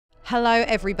Hello,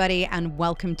 everybody, and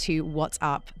welcome to What's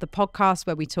Up, the podcast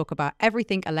where we talk about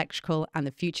everything electrical and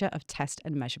the future of test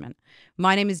and measurement.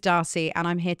 My name is Darcy, and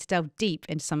I'm here to delve deep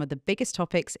into some of the biggest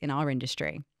topics in our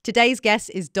industry. Today's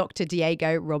guest is Dr.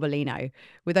 Diego Robolino.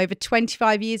 With over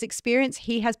 25 years' experience,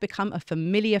 he has become a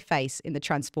familiar face in the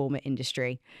transformer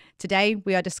industry. Today,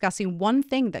 we are discussing one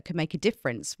thing that could make a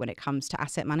difference when it comes to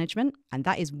asset management, and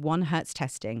that is 1 Hertz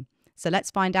testing. So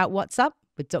let's find out what's up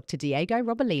with Dr. Diego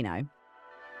Robolino.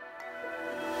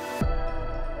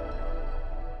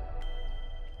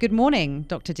 Good morning,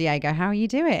 Dr. Diego. How are you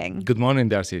doing? Good morning,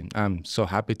 Darcy. I'm so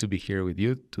happy to be here with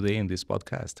you today in this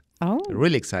podcast. Oh,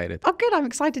 really excited. Oh, good. I'm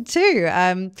excited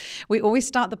too. We always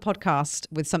start the podcast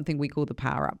with something we call the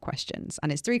Power Up questions.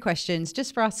 And it's 3 questions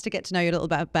just for us to get to know you a little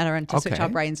bit better and to switch our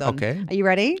brains on. Okay. Are you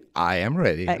ready? I am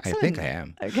ready. Excellent. I think I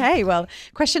am. Okay. Well,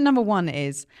 question number 1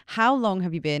 is, how long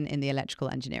have you been in the electrical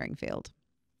engineering field?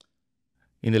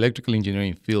 In the electrical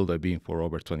engineering field, I've been for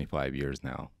over 25 years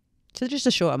now. So just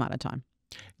a short amount of time.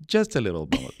 Just a little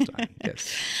bit of time,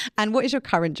 yes. And what is your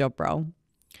current job role?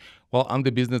 Well, I'm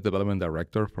the Business Development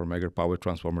Director for Megger Power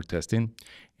Transformer Testing,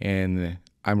 and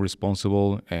I'm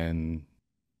responsible and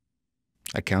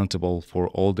accountable for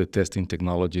all the testing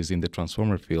technologies in the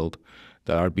transformer field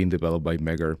that are being developed by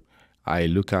Megger. I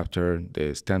look after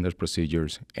the standard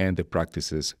procedures and the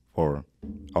practices for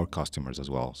our customers as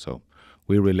well. So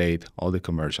we relate all the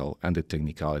commercial and the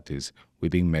technicalities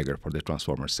within Megger for the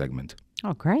transformer segment.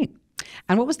 Oh, great.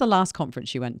 And what was the last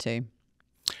conference you went to?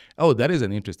 Oh, that is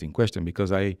an interesting question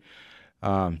because I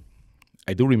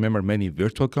do remember many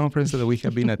virtual conferences that we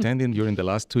have been attending during the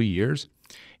last 2 years,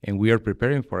 and we are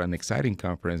preparing for an exciting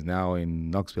conference now in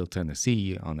Knoxville,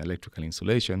 Tennessee on electrical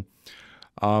insulation.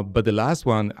 But the last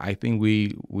one, I think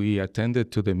we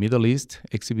attended to the Middle East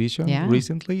exhibition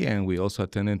recently, and we also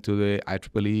attended to the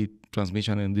IEEE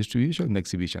Transmission and Distribution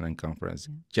exhibition and conference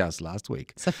just last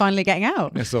week. So finally getting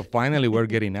out. So finally we're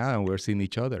getting out and we're seeing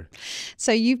each other.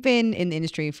 So you've been in the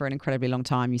industry for an incredibly long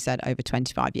time. You said over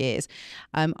 25 years.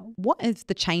 What of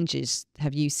the changes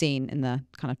have you seen in the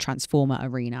kind of transformer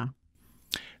arena?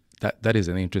 That is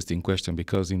an interesting question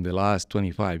because in the last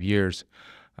 25 years,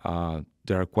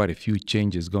 there are quite a few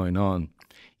changes going on,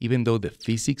 even though the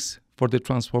physics for the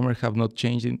transformer have not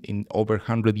changed in over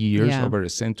 100 years, over a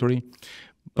century.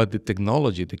 But the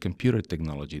technology, the computer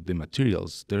technology, the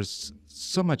materials, there's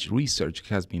so much research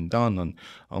has been done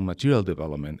on material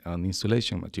development, on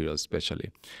insulation materials especially.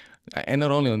 And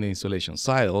not only on the insulation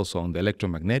side, also on the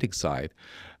electromagnetic side,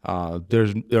 there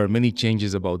are many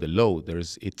changes about the load.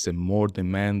 It's a more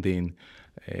demanding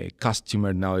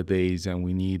customer nowadays, and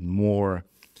we need more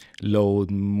load,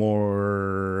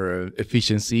 more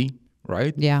efficiency,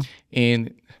 right? Yeah.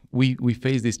 And we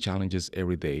face these challenges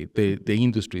every day. The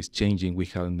industry is changing. We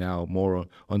have now more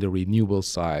on the renewable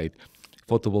side,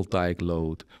 photovoltaic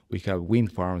load. We have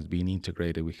wind farms being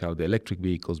integrated. We have the electric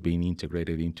vehicles being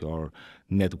integrated into our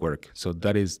network. So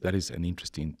that is an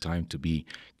interesting time to be.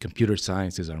 Computer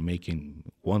sciences are making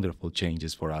wonderful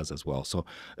changes for us as well. So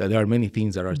there are many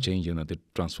things that are changing at the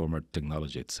transformer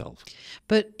technology itself.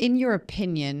 But in your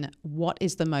opinion, what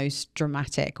is the most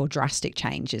dramatic or drastic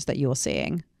changes that you're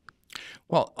seeing?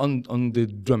 Well, on the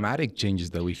dramatic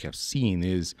changes that we have seen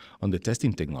is on the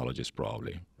testing technologies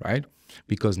probably, right?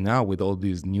 Because now with all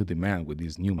this new demand, with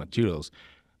these new materials,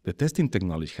 the testing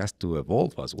technology has to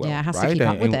evolve as well, it has right? to keep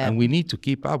up with it. And we need to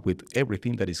keep up with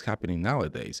everything that is happening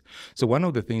nowadays. So one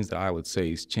of the things that I would say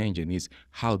is changing is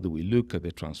how do we look at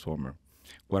the transformer?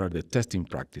 What are the testing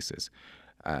practices?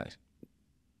 I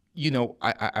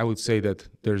would say that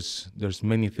there's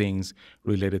many things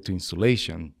related to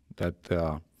insulation that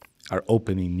are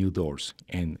opening new doors,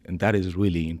 and that is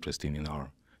really interesting in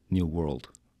our new world.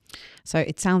 So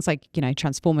it sounds like,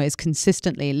 Transformer is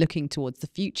consistently looking towards the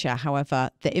future.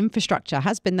 However, the infrastructure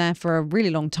has been there for a really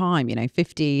long time,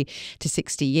 50 to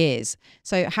 60 years.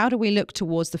 So how do we look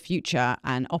towards the future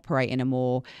and operate in a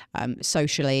more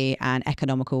socially and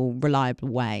economical, reliable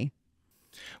way?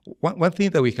 One thing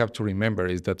that we have to remember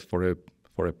is that for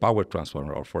a power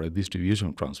transformer or for a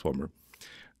distribution transformer,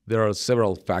 there are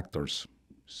several factors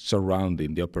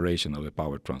surrounding the operation of a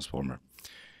power transformer.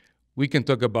 We can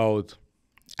talk about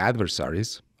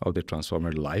adversaries of the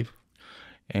transformer life,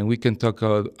 and we can talk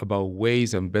about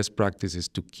ways and best practices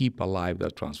to keep alive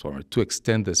that transformer, to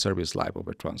extend the service life of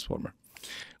a transformer.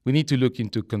 We need to look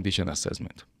into condition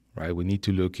assessment, right? We need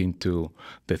to look into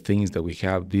the things that we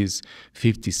have, these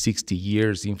 50, 60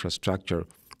 years infrastructure.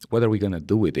 What are we going to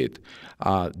do with it?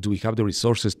 Do we have the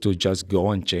resources to just go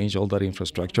and change all that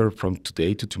infrastructure from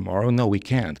today to tomorrow? No, we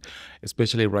can't.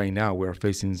 Especially right now, we're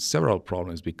facing several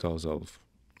problems because of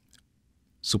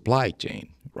supply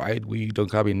chain, right? We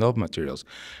don't have enough materials.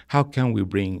 How can we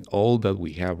bring all that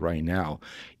we have right now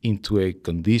into a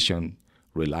condition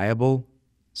reliable,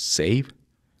 safe,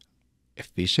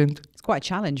 efficient? It's quite a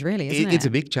challenge, really, isn't it? It's a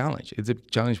big challenge. It's a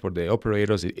big challenge for the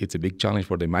operators. It's a big challenge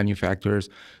for the manufacturers.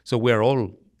 So we're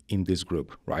all in this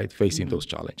group, right, facing those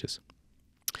challenges.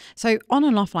 So on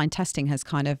and offline testing has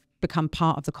kind of become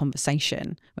part of the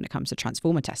conversation when it comes to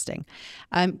transformer testing.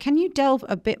 Can you delve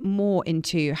a bit more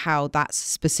into how that's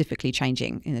specifically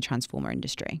changing in the transformer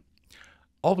industry?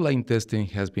 Offline testing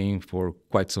has been for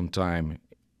quite some time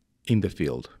in the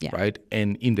field, right?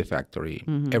 And in the factory,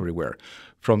 everywhere.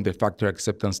 From the factory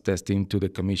acceptance testing to the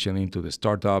commissioning to the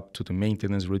startup to the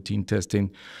maintenance routine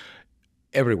testing,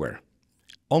 everywhere.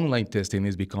 Online testing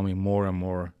is becoming more and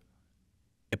more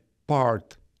a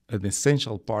part, an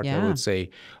essential part, I would say,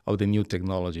 of the new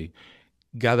technology,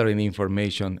 gathering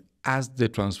information as the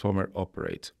transformer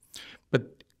operates.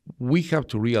 But we have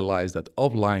to realize that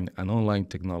offline and online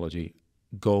technology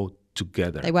go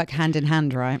together. They work hand in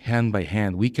hand, right? Hand by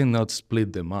hand. We cannot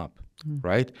split them up,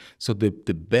 right? So the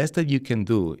best that you can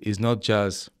do is not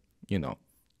just,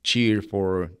 cheer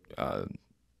for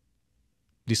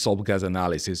dissolved gas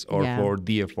analysis or for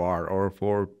DFR or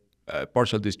for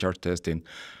partial discharge testing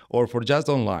or for just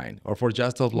online or for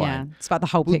just offline. Yeah, it's about the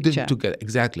whole Put picture. them together.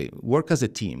 Exactly. Work as a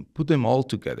team. Put them all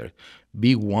together.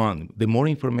 Be one. The more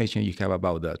information you have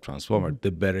about that transformer,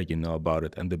 the better you know about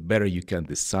it and the better you can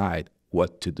decide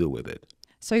what to do with it.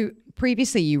 So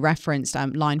previously you referenced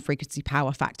line frequency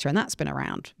power factor, and that's been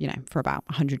around, for about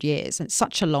 100 years. It's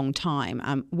such a long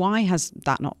time. Why has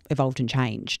that not evolved and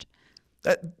changed?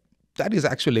 That is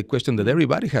actually a question that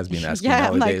everybody has been asking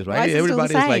nowadays, right?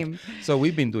 Everybody's like, so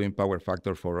we've been doing power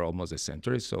factor for almost a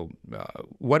century. So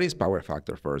what is power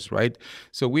factor first, right?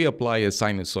 So we apply a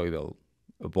sinusoidal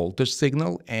voltage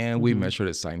signal and we measure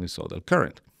a sinusoidal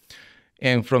current.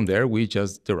 And from there, we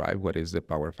just derive what is the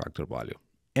power factor value.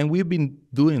 And we've been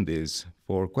doing this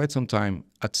for quite some time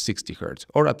at 60 hertz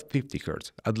or at 50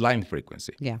 hertz at line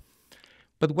frequency. Yeah.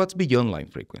 But what's beyond line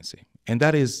frequency? And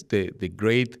that is the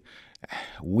great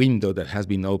window that has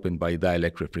been opened by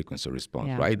dielectric frequency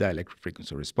response, right? Dielectric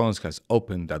frequency response has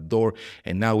opened that door,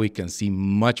 and now we can see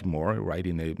much more, right,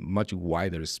 in a much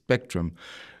wider spectrum,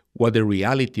 what the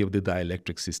reality of the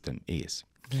dielectric system is.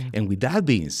 Yeah. And with that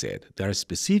being said, there are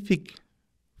specific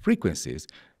frequencies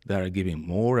that are giving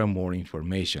more and more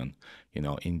information,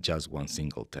 in just one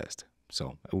single test.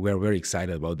 So we're very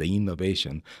excited about the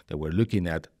innovation that we're looking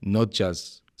at, not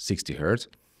just 60 hertz,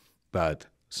 but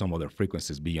some other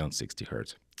frequencies beyond 60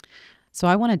 hertz. So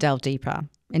I want to delve deeper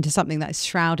into something that is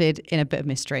shrouded in a bit of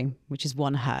mystery, which is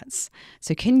 1 hertz.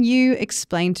 So can you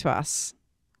explain to us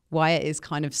why it is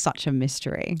kind of such a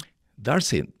mystery?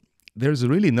 Darcy, there's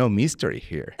really no mystery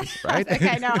here, right?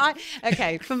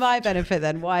 Okay, for my benefit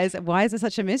then, why is it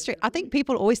such a mystery? I think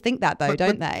people always think that though,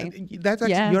 don't they? That's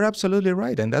actually, you're absolutely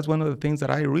right. And that's one of the things that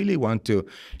I really want to,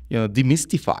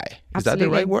 demystify. Is that the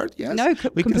right word? Yes. No,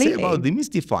 we can say about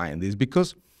demystifying this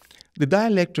because the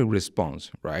dielectric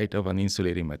response, right, of an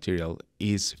insulating material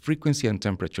is frequency and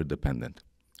temperature dependent,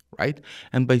 right?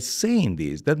 And by saying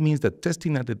this, that means that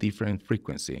testing at a different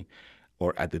frequency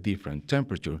or at a different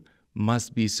temperature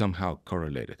must be somehow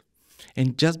correlated.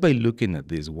 And just by looking at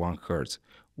this 1 hertz,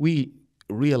 we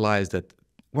realize that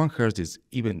 1 hertz is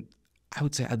even, I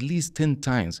would say, at least 10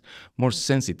 times more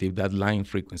sensitive than line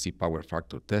frequency power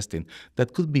factor testing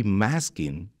that could be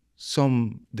masking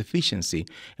some deficiency.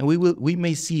 And we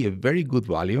may see a very good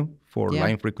value for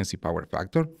line frequency power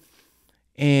factor.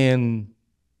 And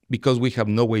because we have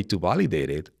no way to validate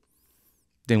it,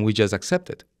 then we just accept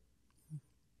it.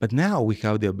 But now we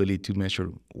have the ability to measure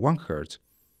 1 hertz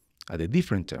at a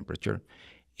different temperature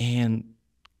and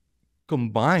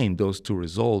combine those two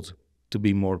results to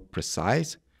be more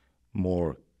precise,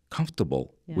 more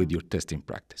comfortable with your testing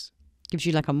practice. Gives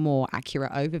you like a more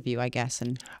accurate overview, I guess,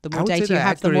 and the more data you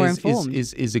have, the more informed.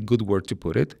 Is a good word to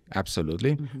put it,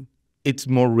 absolutely. It's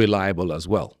more reliable as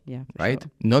well, right?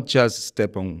 Sure. Not just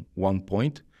step on 1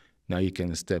 point, now you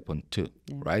can step on 2,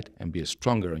 right? And be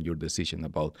stronger on your decision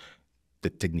about the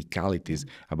technicalities,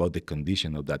 about the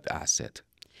condition of that asset.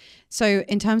 So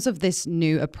in terms of this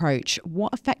new approach,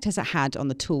 what effect has it had on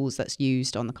the tools that's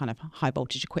used on the kind of high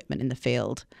voltage equipment in the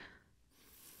field?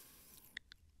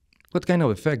 What kind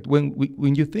of effect?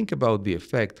 When you think about the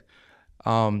effect,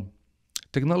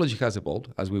 technology has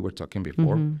evolved, as we were talking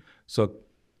before. So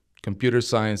computer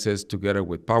sciences together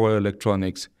with power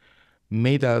electronics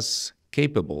made us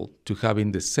capable to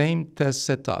having the same test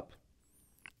setup,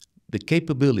 the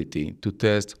capability to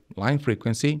test line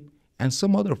frequency and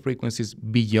some other frequencies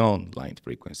beyond line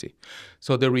frequency.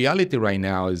 So the reality right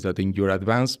now is that in your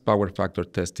advanced power factor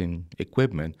testing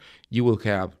equipment, you will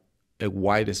have a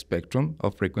wide spectrum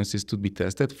of frequencies to be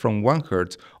tested from 1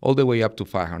 hertz all the way up to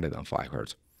 505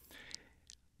 hertz.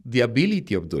 The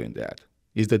ability of doing that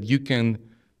is that you can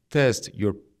test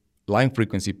your line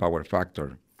frequency power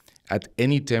factor at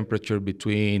any temperature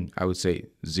between, I would say,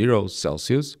 0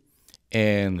 Celsius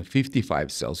and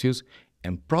 55 Celsius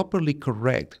and properly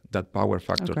correct that power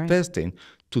factor testing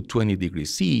to 20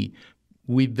 degrees C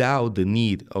without the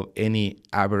need of any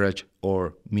average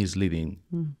or misleading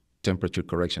temperature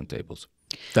correction tables.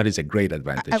 That is a great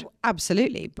advantage.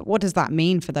 Absolutely. But what does that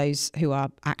mean for those who are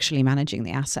actually managing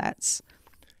the assets?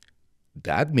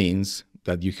 That means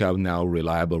that you have now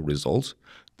reliable results.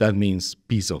 That means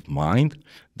peace of mind.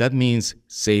 That means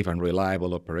safe and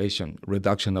reliable operation,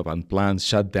 reduction of unplanned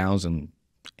shutdowns,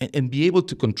 and be able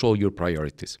to control your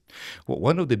priorities. Well,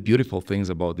 one of the beautiful things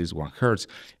about this 1 hertz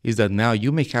is that now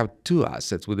you may have 2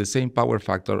 assets with the same power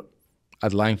factor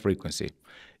at line frequency.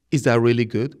 Is that really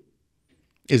good?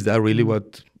 Is that really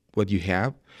what you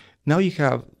have? Now you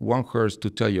have 1 hertz to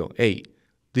tell you, hey,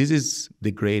 this is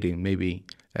degrading maybe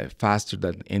faster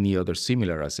than any other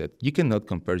similar asset. You cannot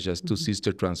compare just 2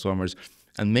 sister transformers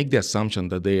and make the assumption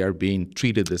that they are being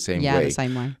treated the same way. Yeah, the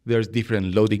same way. There's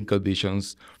different loading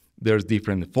conditions. There's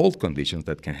different fault conditions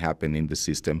that can happen in the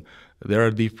system. There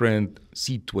are different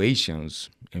situations,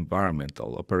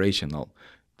 environmental, operational,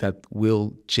 that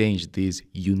will change this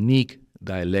unique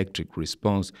dielectric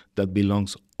response that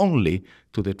belongs only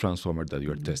to the transformer that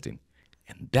you're testing.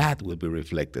 And that will be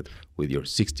reflected with your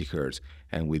 60 hertz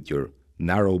and with your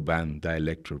narrow band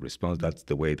dielectric response. That's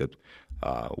the way that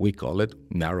we call it,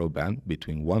 narrow band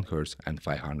between 1 hertz and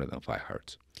 505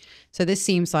 hertz. So this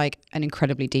seems like an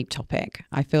incredibly deep topic.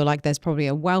 I feel like there's probably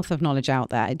a wealth of knowledge out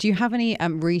there. Do you have any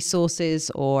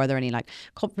resources, or are there any like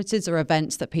conferences or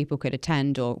events that people could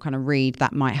attend or kind of read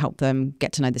that might help them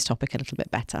get to know this topic a little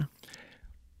bit better?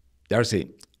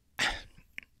 Darcy,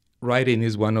 writing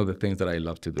is one of the things that I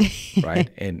love to do, right?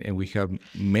 And we have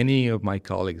many of my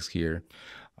colleagues here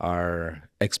are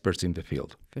experts in the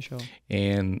field. For sure.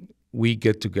 And we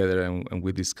get together and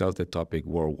we discuss the topic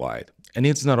worldwide. And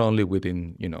it's not only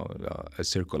within, a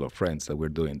circle of friends that we're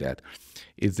doing that.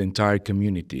 It's the entire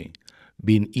community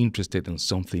being interested in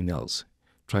something else,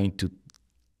 trying to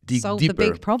dig solve deeper,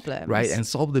 the big problems. right? And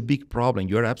solve the big problem.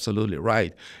 You're absolutely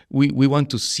right. We want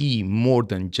to see more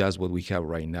than just what we have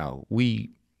right now. We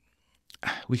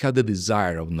have the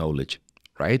desire of knowledge,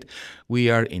 right? We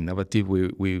are innovative.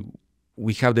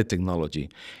 We have the technology.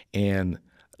 And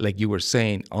like you were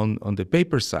saying, on the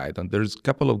paper side, and there's a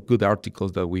couple of good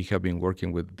articles that we have been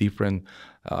working with different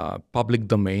public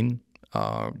domain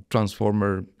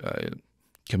transformer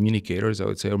communicators, I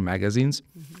would say, or magazines,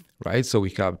 right? So we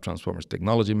have Transformers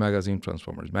Technology Magazine,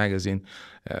 Transformers Magazine,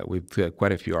 with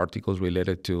quite a few articles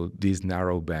related to this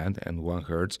narrow band and 1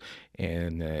 hertz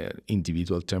and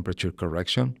individual temperature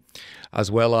correction, as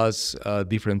well as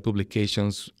different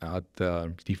publications at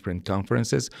different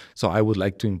conferences. So I would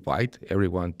like to invite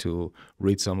everyone to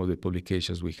read some of the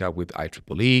publications we have with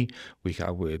IEEE, we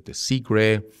have with the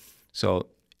SIGRE.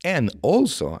 And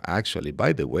also, actually,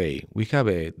 by the way, we have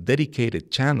a dedicated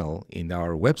channel in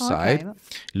our website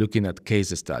looking at case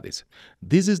studies.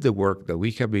 This is the work that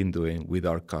we have been doing with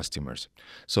our customers.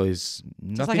 So it's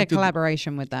nothing like a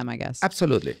collaboration with them, I guess.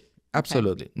 Absolutely.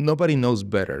 Absolutely. Okay. Nobody knows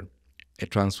better a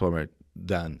transformer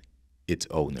than its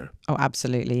owner. Oh,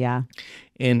 absolutely, yeah.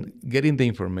 And getting the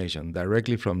information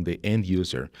directly from the end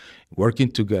user, working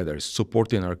together,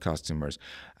 supporting our customers,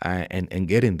 and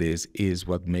getting this is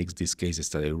what makes this case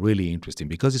study really interesting,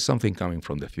 because it's something coming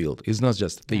from the field. It's not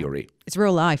just theory. Yeah. It's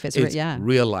real life. It's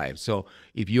real life. So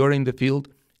if you're in the field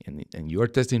and you're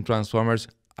testing transformers,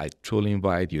 I truly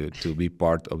invite you to be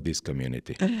part of this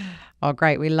community. Oh,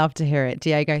 great. We love to hear it.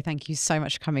 Diego, thank you so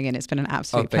much for coming in. It's been an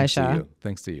absolute pleasure.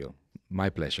 Thanks to you. My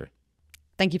pleasure.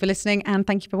 Thank you for listening, and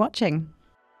thank you for watching.